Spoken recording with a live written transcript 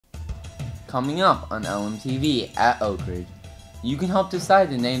coming up on LMTV at Oak Ridge. You can help decide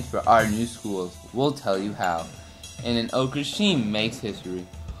the names for our new schools. We'll tell you how. And an Oak Ridge team makes history.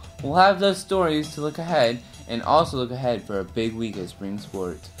 We'll have those stories to look ahead and also look ahead for a big week of spring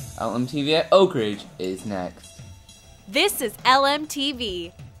sports. LMTV at Oak Ridge is next. This is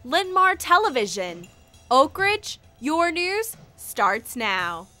LMTV, Linn-Mar Television. Oak Ridge, your news starts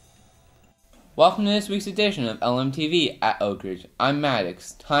now. Welcome to this week's edition of LMTV at Oak Ridge. I'm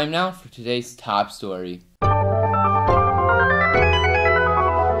Maddox. Time now for today's top story.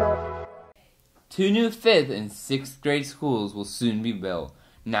 2 new 5th and 6th grade schools will soon be built.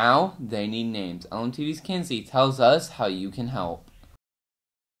 Now they need names. LMTV's Kinsey tells us how you can help.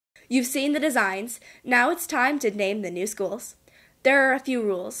 You've seen the designs. Now it's time to name the new schools. There are a few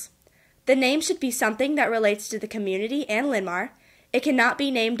rules. The name should be something that relates to the community and Linn-Mar. It cannot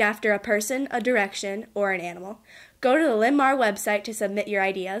be named after a person, a direction, or an animal. Go to the Linn-Mar website to submit your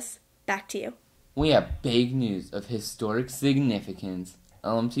ideas. Back to you. We have big news of historic significance.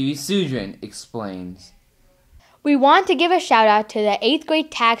 LMTV Sujin explains. We want to give a shout out to the 8th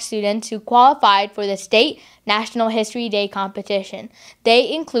grade tag students who qualified for the State National History Day competition.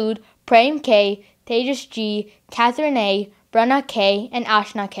 They include Prem K, Tejas G, Catherine A, Brenna K, and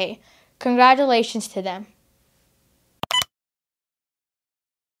Ashna K. Congratulations to them.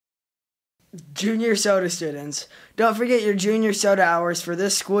 Junior soda students, don't forget your junior soda hours for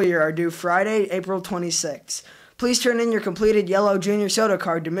this school year are due Friday, April 26th. Please turn in your completed yellow junior soda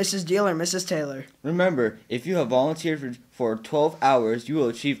card to Mrs. Deal or Mrs. Taylor. Remember, if you have volunteered for 12 hours, you will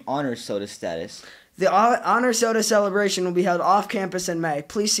achieve honor soda status. The honor soda celebration will be held off campus in May.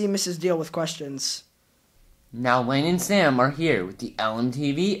 Please see Mrs. Deal with questions. Now Lane and Sam are here with the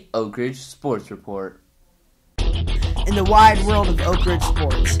LMTV Oak Ridge Sports Report. In the wide world of Oak Ridge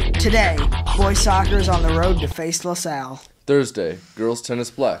sports, today, boys soccer is on the road to face LaSalle. Thursday, girls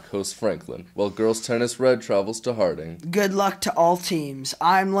tennis black hosts Franklin, while girls tennis red travels to Harding. Good luck to all teams.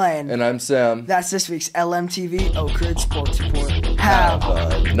 I'm Lane. And I'm Sam. That's this week's LMTV Oak Ridge Sports Report. Have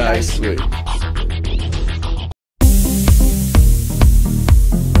a nice week.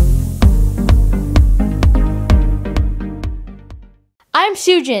 I'm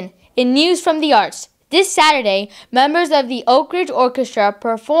Sujin. In News from the Arts, this Saturday, members of the Oak Ridge Orchestra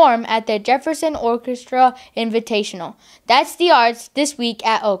perform at the Jefferson Orchestra Invitational. That's the arts this week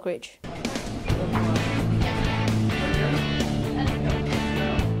at Oak Ridge.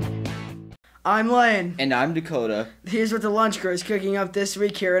 I'm Lane. And I'm Dakota. Here's what the lunch crew is cooking up this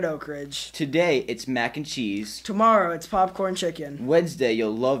week here at Oak Ridge. Today, it's mac and cheese. Tomorrow, it's popcorn chicken. Wednesday,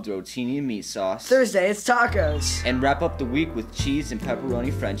 you'll love the rotini and meat sauce. Thursday, it's tacos. And wrap up the week with cheese and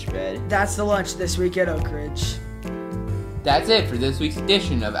pepperoni French bread. That's the lunch this week at Oak Ridge. That's it for this week's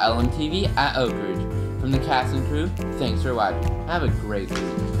edition of LMTV at Oak Ridge. From the cast and crew, thanks for watching. Have a great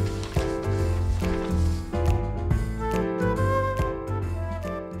week.